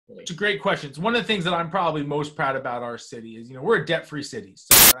It's a great question. It's one of the things that I'm probably most proud about our city is, we're a debt-free city.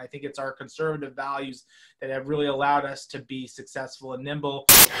 So and I think it's our conservative values that have really allowed us to be successful and nimble.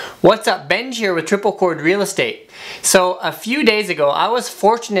 What's up? Benj here with Triple Chord Real Estate. So a few days ago, I was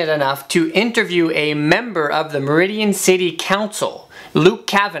fortunate enough to interview a member of the Meridian City Council, Luke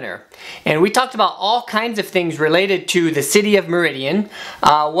Cavener. And we talked about all kinds of things related to the city of Meridian,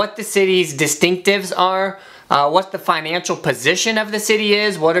 what the city's distinctives are, what the financial position of the city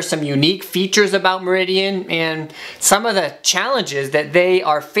is, what are some unique features about Meridian, and some of the challenges that they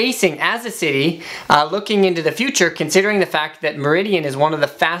are facing as a city looking into the future, considering the fact that Meridian is one of the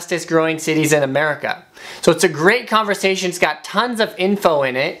fastest growing cities in America. So it's a great conversation. It's got tons of info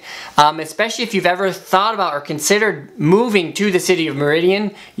in it, especially if you've ever thought about or considered moving to the city of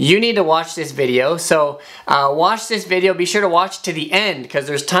Meridian. You need to watch this video. So watch this video. Be sure to watch to the end because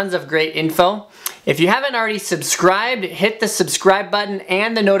there's tons of great info. If you haven't already subscribed, hit the subscribe button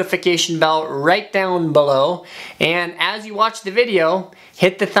and the notification bell right down below. And as you watch the video,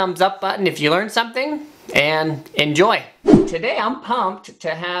 hit the thumbs up button if you learned something, and enjoy. Today I'm pumped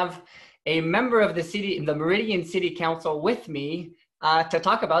to have a member of the Meridian City Council with me to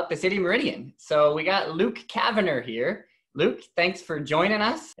talk about the city of Meridian. So we got Luke Cavener here. Luke, thanks for joining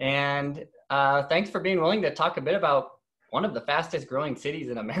us, and thanks for being willing to talk a bit about one of the fastest growing cities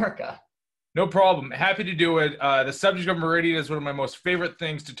in America. No problem. Happy to do it. The subject of Meridian is one of my most favorite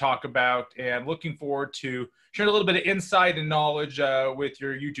things to talk about, and looking forward to sharing a little bit of insight and knowledge with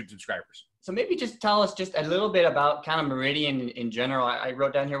your YouTube subscribers. So maybe just tell us just a little bit about kind of Meridian in general. I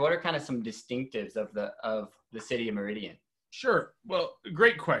wrote down here, what are kind of some distinctives of the city of Meridian? Sure. Well,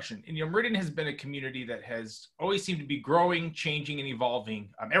 great question. And, Meridian has been a community that has always seemed to be growing, changing, and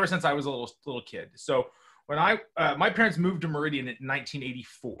evolving ever since I was a little kid. So when my parents moved to Meridian in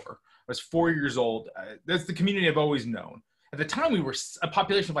 1984, I was 4 years old. That's the community I've always known. At the time, we were a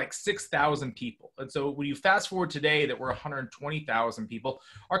population of like 6,000 people. And so when you fast forward today that we're 120,000 people,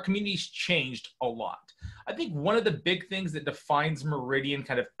 our community's changed a lot. I think one of the big things that defines Meridian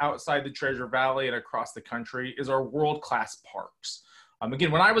kind of outside the Treasure Valley and across the country is our world-class parks.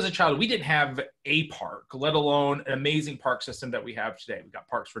 Again, when I was a child, we didn't have a park, let alone an amazing park system that we have today. We've got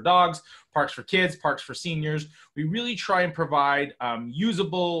parks for dogs, parks for kids, parks for seniors. We really try and provide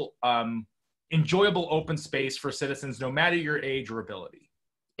usable, enjoyable open space for citizens, no matter your age or ability.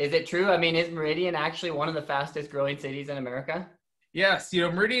 Is it true? I mean, is Meridian actually one of the fastest growing cities in America? Yes,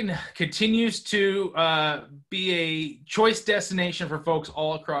 Meridian continues to be a choice destination for folks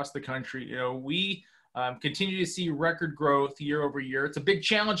all across the country. We continue to see record growth year over year. It's a big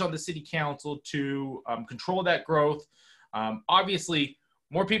challenge on the city council to control that growth. Obviously,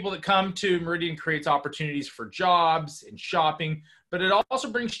 more people that come to Meridian creates opportunities for jobs and shopping, but it also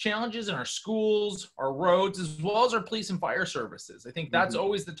brings challenges in our schools, our roads, as well as our police and fire services. I think that's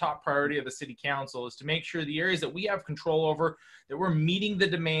always the top priority of the city council, is to make sure the areas that we have control over, that we're meeting the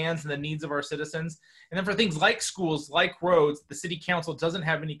demands and the needs of our citizens. And then for things like schools, like roads, the city council doesn't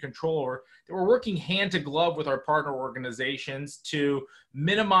have any control over, that we're working hand to glove with our partner organizations to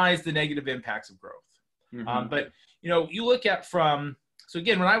minimize the negative impacts of growth. But, you look at so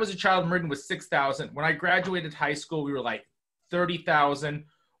again, when I was a child, Meridian was 6,000. When I graduated high school, we were like 30,000.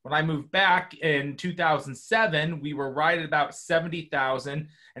 When I moved back in 2007, we were right at about 70,000,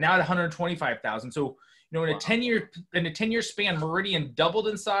 and now at 125,000. So, in a 10-year span, Meridian doubled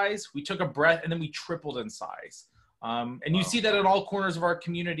in size. We took a breath, and then we tripled in size. And you see that in all corners of our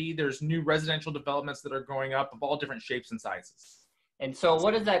community. There's new residential developments that are going up of all different shapes and sizes. And so,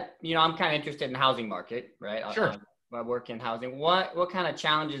 what is that? I'm kind of interested in the housing market, right? Sure. I work in housing. What kind of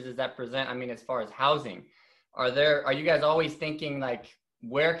challenges does that present? I mean, as far as housing, are you guys always thinking like,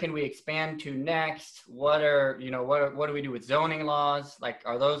 where can we expand to next? What do we do with zoning laws? Like,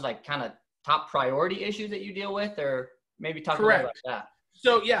 are those like kind of top priority issues that you deal with, or maybe talk more about that?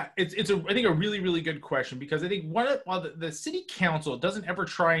 So yeah, it's I think a really, really good question, because I think while the city council doesn't ever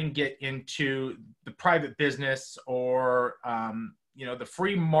try and get into the private business or the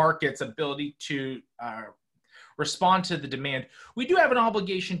free market's ability to respond to the demand, we do have an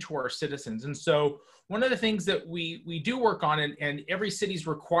obligation to our citizens. And so one of the things that we do work on, and every city's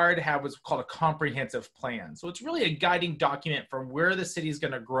required to have, what's called a comprehensive plan. So it's really a guiding document for where the city is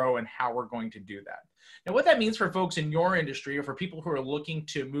going to grow and how we're going to do that. Now, what that means for folks in your industry, or for people who are looking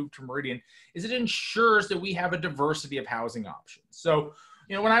to move to Meridian, is it ensures that we have a diversity of housing options. So,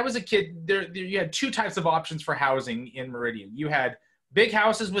 when I was a kid, you had two types of options for housing in Meridian. You had big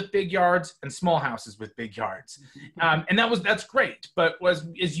houses with big yards and small houses with big yards. And that's great. But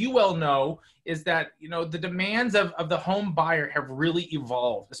as you well know, is that, the demands of the home buyer have really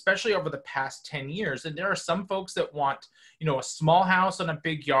evolved, especially over the past 10 years. And there are some folks that want, a small house on a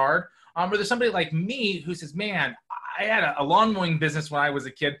big yard. Or there's somebody like me who says, man, I had a lawn mowing business when I was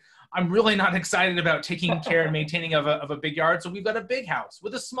a kid. I'm really not excited about taking care and maintaining of a big yard. So we've got a big house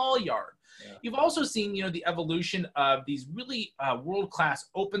with a small yard. Yeah. You've also seen, the evolution of these really world-class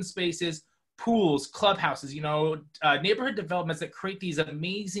open spaces, pools, clubhouses, neighborhood developments that create these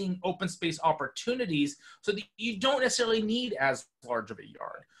amazing open space opportunities so that you don't necessarily need as large of a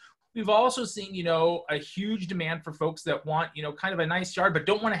yard. We've also seen, a huge demand for folks that want, kind of a nice yard, but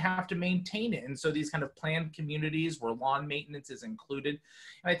don't want to have to maintain it. And so these kind of planned communities where lawn maintenance is included.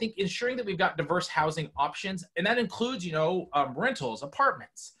 And I think ensuring that we've got diverse housing options, and that includes, rentals,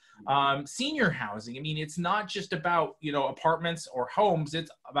 apartments, senior housing. I mean, it's not just about, apartments or homes. It's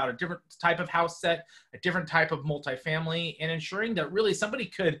about a different type of house set, a different type of multifamily, and ensuring that really somebody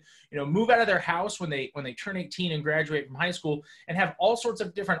could, move out of their house when they turn 18 and graduate from high school and have all sorts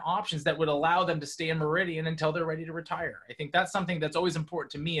of different options that would allow them to stay in Meridian until they're ready to retire. I think that's something that's always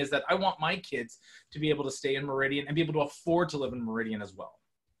important to me, is that I want my kids to be able to stay in Meridian and be able to afford to live in Meridian as well.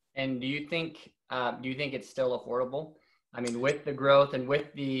 And do you think it's still affordable? I mean, with the growth and with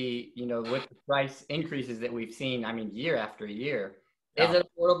the, with the price increases that we've seen, I mean, year after year, is it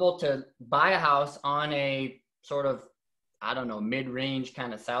affordable to buy a house on a sort of, I don't know, mid-range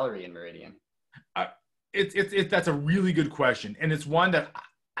kind of salary in Meridian? That's a really good question. And it's one that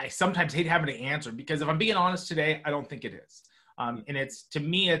I sometimes hate having to answer, because if I'm being honest today, I don't think it is. And to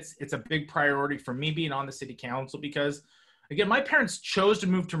me, it's a big priority for me being on the city council, because again, my parents chose to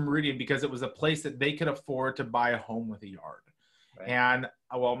move to Meridian because it was a place that they could afford to buy a home with a yard. Right. And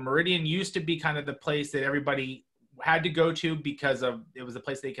while Meridian used to be kind of the place that everybody had to go to because it was a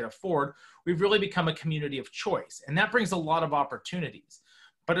place they could afford, we've really become a community of choice. And that brings a lot of opportunities.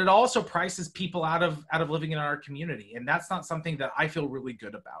 But it also prices people out of living in our community. And that's not something that I feel really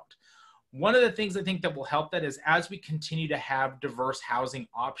good about. One of the things I think that will help that is, as we continue to have diverse housing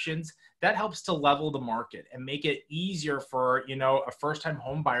options, that helps to level the market and make it easier for, a first-time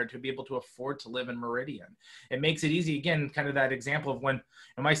home buyer to be able to afford to live in Meridian. It makes it easy, again, kind of that example of when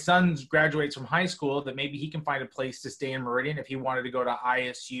my son graduates from high school, that maybe he can find a place to stay in Meridian if he wanted to go to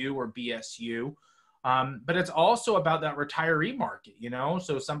ISU or BSU. But it's also about that retiree market,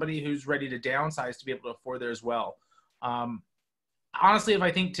 so somebody who's ready to downsize to be able to afford there as well. Honestly, if I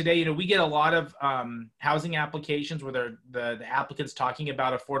think today, we get a lot of housing applications where the applicants talking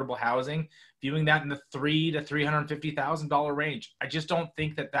about affordable housing, viewing that in the $300,000 to $350,000 range. I just don't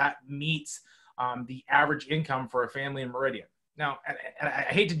think that meets the average income for a family in Meridian. Now, and I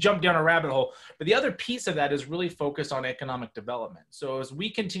hate to jump down a rabbit hole, but the other piece of that is really focused on economic development. So as we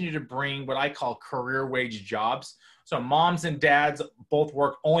continue to bring what I call career wage jobs, so moms and dads both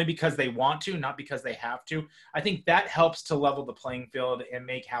work only because they want to, not because they have to, I think that helps to level the playing field and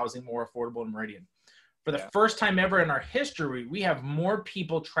make housing more affordable in Meridian. For the first time ever in our history, we have more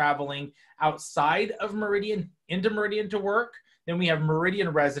people traveling outside of Meridian into Meridian to work than we have Meridian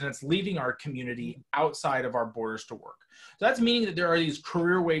residents leaving our community outside of our borders to work. So that's meaning that there are these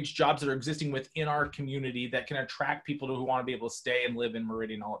career wage jobs that are existing within our community that can attract people who want to be able to stay and live in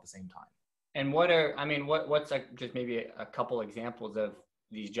Meridian all at the same time. And what's just maybe a couple examples of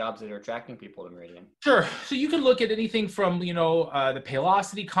these jobs that are attracting people to Meridian? Sure. So you can look at anything from, the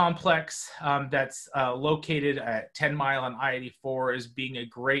Paylocity complex that's located at 10 Mile on I-84 as being a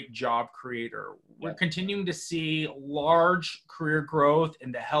great job creator. We're continuing to see large career growth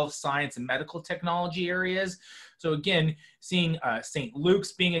in the health science and medical technology areas. So again, seeing St.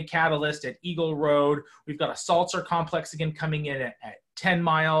 Luke's being a catalyst at Eagle Road. We've got a Salzer complex again coming in at 10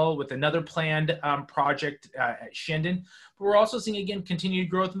 Mile with another planned project at Shendon. But we're also seeing, again, continued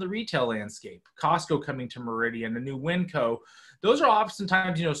growth in the retail landscape. Costco coming to Meridian, a new Winco. Those are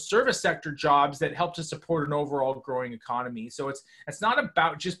oftentimes, service sector jobs that help to support an overall growing economy. So it's not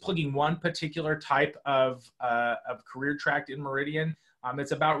about just plugging one particular type of career track in Meridian.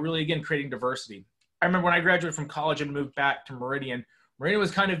 It's about really, again, creating diversity. I remember when I graduated from college and moved back to Meridian, Meridian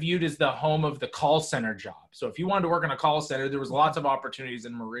was kind of viewed as the home of the call center job. So if you wanted to work in a call center, there was lots of opportunities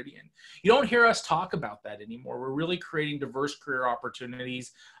in Meridian. You don't hear us talk about that anymore. We're really creating diverse career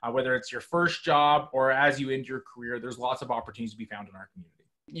opportunities, whether it's your first job or as you end your career, there's lots of opportunities to be found in our community.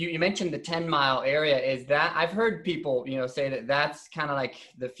 You mentioned the 10 Mile area. Is that, I've heard people, say that that's kind of like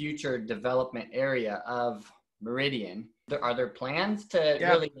the future development area of Meridian. Are there plans to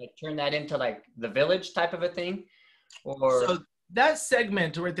really turn that into like the village type of a thing? Or that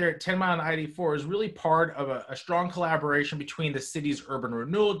segment right there at 10 Mile and I-84 is really part of a strong collaboration between the city's urban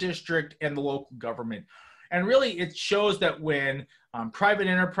renewal district and the local government. And really, it shows that when private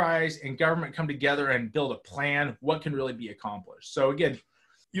enterprise and government come together and build a plan, what can really be accomplished. So again,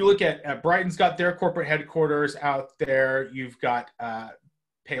 you look at Brighton's got their corporate headquarters out there. You've got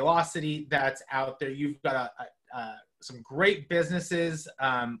Paylocity that's out there. You've got some great businesses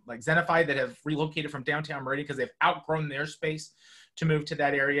like Zenify that have relocated from downtown Meridian because they've outgrown their space to move to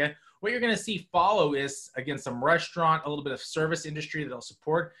that area. What you're going to see follow is, again, some restaurant, a little bit of service industry that'll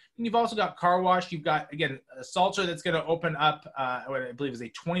support. And you've also got car wash. You've got, again, a Salter that's going to open up, what I believe is a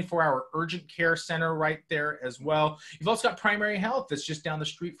 24-hour urgent care center right there as well. You've also got primary health that's just down the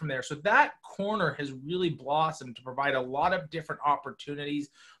street from there. So that corner has really blossomed to provide a lot of different opportunities,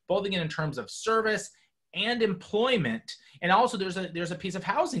 both again in terms of service and employment. And also there's a piece of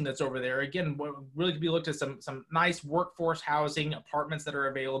housing that's over there. Again, really could be looked at some nice workforce housing, apartments that are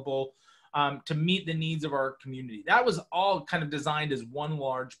available to meet the needs of our community. That was all kind of designed as one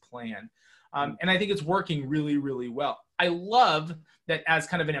large plan. And I think it's working really, really well. I love that as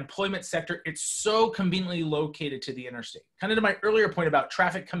kind of an employment sector, it's so conveniently located to the interstate. Kind of to my earlier point about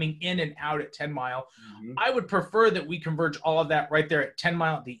traffic coming in and out at 10 Mile, I would prefer that we converge all of that right there at 10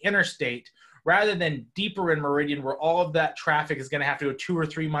 Mile at the interstate, rather than deeper in Meridian where all of that traffic is going to have to go 2 or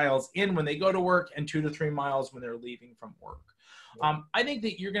 3 miles in when they go to work and 2 to 3 miles when they're leaving from work. I think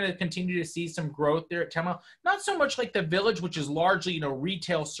that you're going to continue to see some growth there at 10 Mile. Not so much like the Village, which is largely,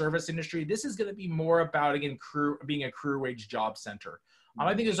 retail service industry. This is going to be more about, again, being a career wage job center.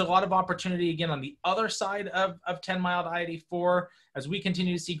 I think there's a lot of opportunity, again, on the other side of 10 Mile to I-84. As we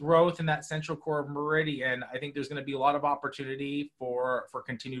continue to see growth in that central core of Meridian, I think there's going to be a lot of opportunity for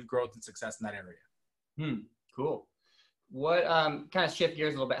continued growth and success in that area. Cool. What kind of shift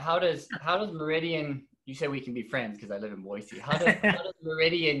gears a little bit? How does Meridian, you say we can be friends because I live in Boise. How does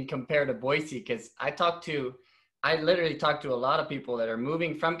Meridian compare to Boise? Because I literally talk to a lot of people that are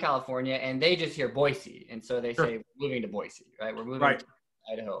moving from California and they just hear Boise. And so they say, we're moving to Boise, right? We're moving to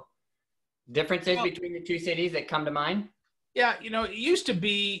Idaho. Differences between the two cities that come to mind? Yeah, it used to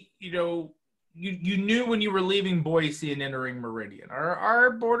be, you knew when you were leaving Boise and entering Meridian.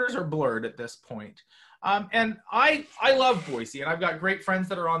 Our borders are blurred at this point. And I love Boise, and I've got great friends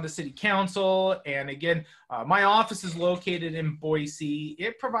that are on the city council. And again, my office is located in Boise.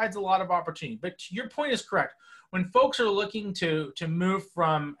 It provides a lot of opportunity. But your point is correct. When folks are looking to move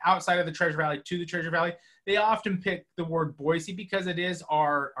from outside of the Treasure Valley to the Treasure Valley, they often pick the word Boise because it is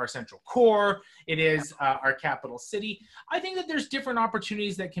our central core. It is our capital city. I think that there's different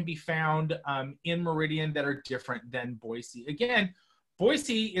opportunities that can be found in Meridian that are different than Boise. Again,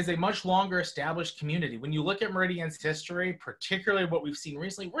 Boise is a much longer established community. When you look at Meridian's history, particularly what we've seen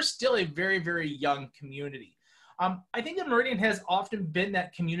recently, we're still a very, very young community. I think that Meridian has often been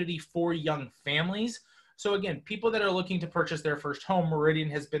that community for young families. So again, people that are looking to purchase their first home,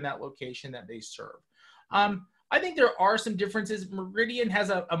 Meridian has been that location that they serve. I think there are some differences. Meridian has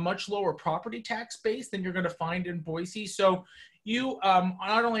a much lower property tax base than you're going to find in Boise. So you are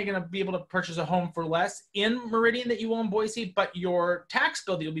not only going to be able to purchase a home for less in Meridian that you will in Boise, but your tax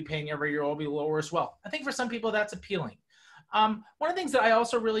bill that you'll be paying every year will be lower as well. I think for some people that's appealing. One of the things that I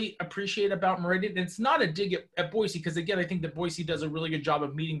also really appreciate about Meridian, and it's not a dig at Boise, because again, I think that Boise does a really good job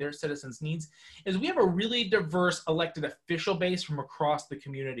of meeting their citizens' needs, is we have a really diverse elected official base from across the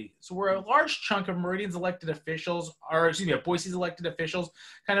community. So we're a large chunk of Meridian's elected officials, Boise's elected officials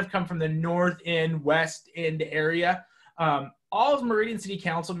kind of come from the north end, west end area. All of Meridian City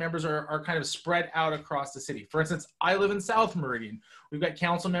Council members are kind of spread out across the city. For instance, I live in South Meridian. We've got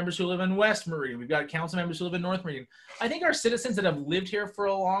council members who live in West Meridian. We've got council members who live in North Meridian. I think our citizens that have lived here for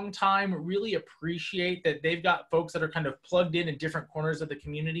a long time really appreciate that they've got folks that are kind of plugged in different corners of the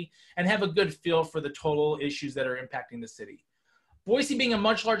community and have a good feel for the total issues that are impacting the city. Boise, being a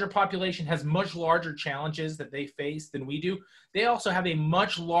much larger population, has much larger challenges that they face than we do. They also have a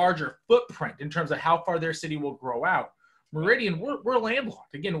much larger footprint in terms of how far their city will grow out. Meridian, we're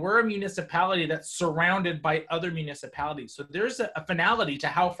landlocked. Again, we're a municipality that's surrounded by other municipalities. So there's a finality to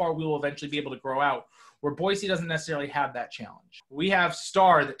how far we will eventually be able to grow out, where Boise doesn't necessarily have that challenge. We have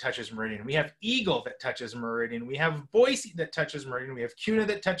Star that touches Meridian. We have Eagle that touches Meridian. We have Boise that touches Meridian. We have Kuna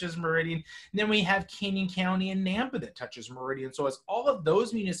that touches Meridian. And then we have Canyon County and Nampa that touches Meridian. So as all of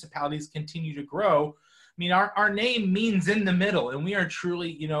those municipalities continue to grow, I mean, our name means in the middle, and we are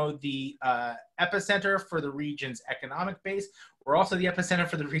truly, the epicenter for the region's economic base. We're also the epicenter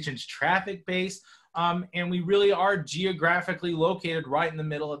for the region's traffic base, and we really are geographically located right in the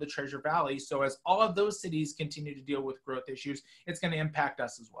middle of the Treasure Valley. So as all of those cities continue to deal with growth issues, it's going to impact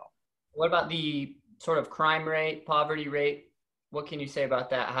us as well. What about the sort of crime rate, poverty rate what can you say about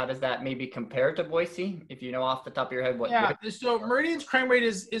that? How does that maybe compare to Boise? If you know off the top of your head, what? Yeah, so Meridian's crime rate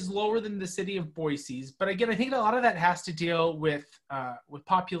is lower than the city of Boise's, but again, I think a lot of that has to deal with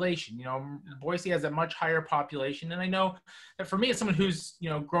population. You know, Boise has a much higher population, and I know that for me, as someone who's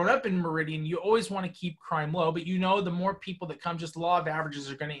grown up in Meridian, you always want to keep crime low, but the more people that come, just law of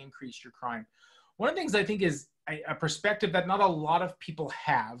averages are going to increase your crime. One of the things I think is a perspective that not a lot of people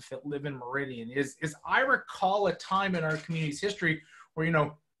have that live in Meridian is I recall a time in our community's history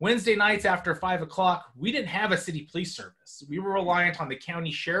where Wednesday nights after 5 o'clock, we didn't have a city police service. We were reliant on the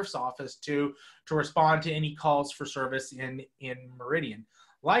county sheriff's office to respond to any calls for service in Meridian.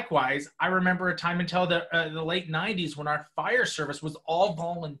 Likewise, I remember a time until the late 90s when our fire service was all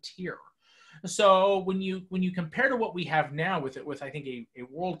volunteer. So when you compare to what we have now with I think a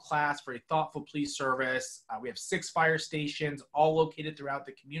world-class, very thoughtful police service, we have 6 fire stations all located throughout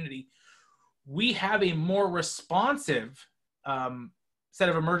the community. We have a more responsive set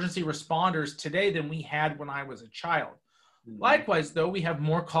of emergency responders today than we had when I was a child. Mm-hmm. Likewise, though, we have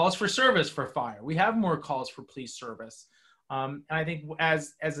more calls for service for fire. We have more calls for police service. And I think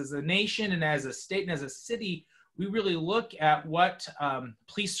as a nation and as a state and as a city, we really look at what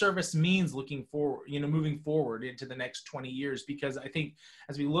police service means looking forward, moving forward into the next 20 years, because I think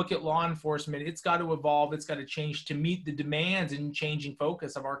as we look at law enforcement, it's got to evolve, it's got to change to meet the demands and changing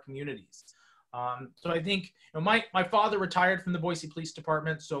focus of our communities. So I think my father retired from the Boise Police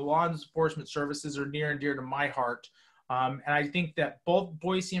Department, so law enforcement services are near and dear to my heart. And I think that both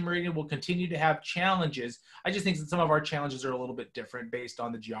Boise and Meridian will continue to have challenges. I just think that some of our challenges are a little bit different based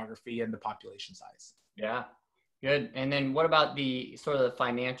on the geography and the population size. Yeah, good. And then what about the sort of the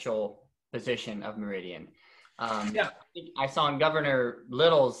financial position of Meridian? I saw on Governor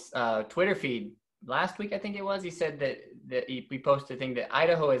Little's Twitter feed last week, I think it was, he said that we posted a thing that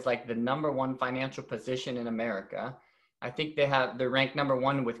Idaho is like the #1 financial position in America. I think they're ranked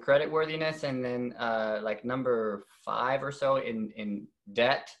 #1 with credit worthiness, and then like number 5 or so in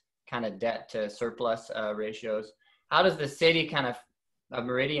debt, kind of debt to surplus ratios. How does the city kind of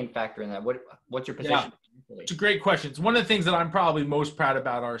Meridian factor in that? What's your position? Yeah, it's a great question. It's one of the things that I'm probably most proud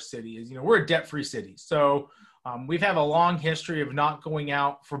about our city is, we're a debt-free city. So we've had a long history of not going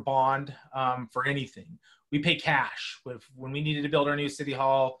out for bond for anything. We pay cash. When we needed to build our new city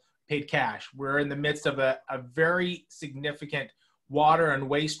hall, paid cash. We're in the midst of a very significant water and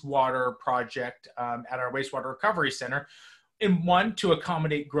wastewater project at our wastewater recovery center. In 1, to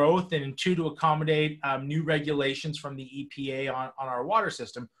accommodate growth, and in 2, to accommodate new regulations from the EPA on our water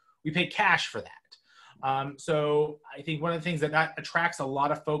system. We pay cash for that. So I think one of the things that attracts a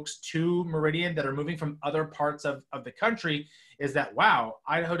lot of folks to Meridian that are moving from other parts of the country is that, wow,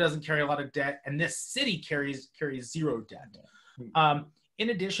 Idaho doesn't carry a lot of debt, and this city carries 0 debt. In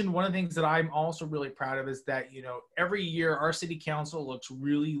addition, one of the things that I'm also really proud of is that, every year our city council looks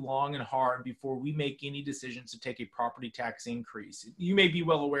really long and hard before we make any decisions to take a property tax increase. You may be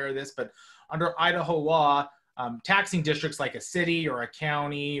well aware of this, but under Idaho law, taxing districts like a city or a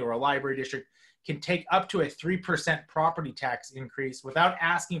county or a library district can take up to a 3% property tax increase without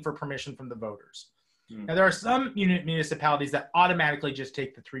asking for permission from the voters. Now, there are some municipalities that automatically just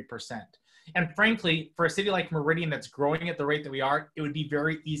take the 3%. And frankly, for a city like Meridian that's growing at the rate that we are, it would be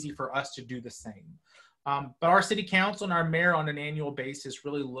very easy for us to do the same. But our city council and our mayor on an annual basis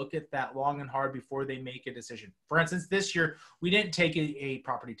really look at that long and hard before they make a decision. For instance, this year, we didn't take a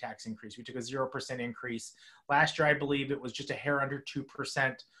property tax increase. We took a 0% increase. Last year, I believe it was just a hair under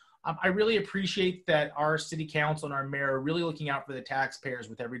 2%. I really appreciate that our city council and our mayor are really looking out for the taxpayers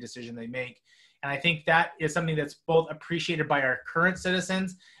with every decision they make. And I think that is something that's both appreciated by our current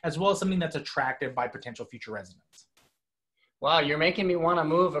citizens, as well as something that's attractive by potential future residents. Wow, you're making me want to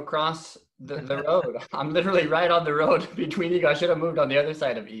move across the road. I'm literally right on the road between you. I should have moved on the other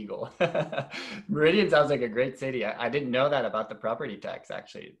side of Eagle. Meridian sounds like a great city. I didn't know that about the property tax,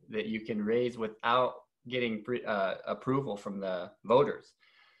 actually, that you can raise without getting approval from the voters.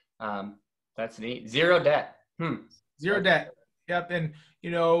 That's neat. 0 debt. Zero debt. Yep. And,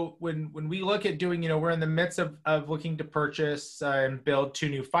 when we look at doing, we're in the midst of looking to purchase and build 2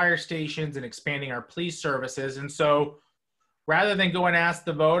 new fire stations and expanding our police services. And so rather than go and ask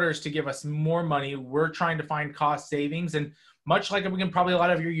the voters to give us more money, we're trying to find cost savings. And much like probably a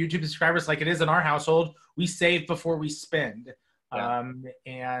lot of your YouTube subscribers, like it is in our household, we save before we spend. Yeah.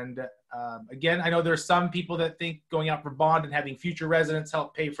 Again, I know there's some people that think going out for bond and having future residents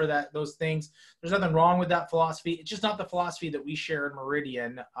help pay for those things. There's nothing wrong with that philosophy. It's just not the philosophy that we share in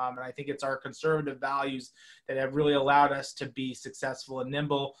Meridian. And I think it's our conservative values that have really allowed us to be successful and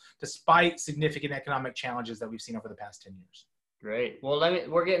nimble despite significant economic challenges that we've seen over the past 10 years. Great. Well,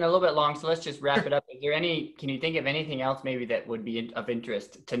 we're getting a little bit long, so let's just wrap it up. Is there can you think of anything else maybe that would be of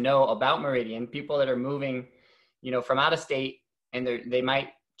interest to know about Meridian? People that are moving, from out of state, and they might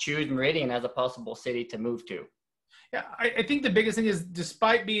choose Meridian as a possible city to move to. Yeah, I think the biggest thing is,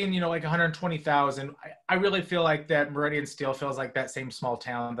 despite being, like 120,000, I really feel like that Meridian still feels like that same small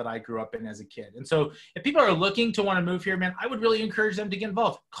town that I grew up in as a kid. And so if people are looking to want to move here, man, I would really encourage them to get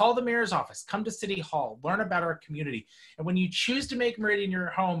involved. Call the mayor's office, come to City Hall, learn about our community. And when you choose to make Meridian your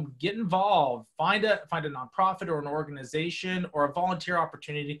home, get involved, find a nonprofit or an organization or a volunteer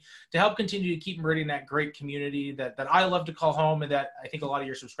opportunity to help continue to keep Meridian that great community that I love to call home, and that I think a lot of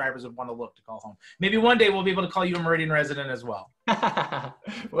your subscribers would want to look to call home. Maybe one day we'll be able to call you a Meridian resident as well.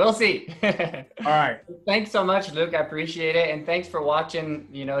 We'll see. All right. Thanks so much, Luke. I appreciate it. And thanks for watching.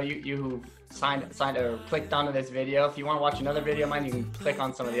 You signed or clicked onto this video. If you want to watch another video of mine, you can click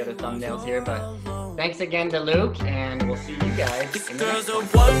on some of the other thumbnails here. But thanks again to Luke, and we'll see you guys in the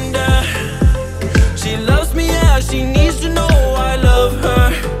next one. She loves me, yeah, she needs to know I love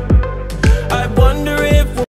her.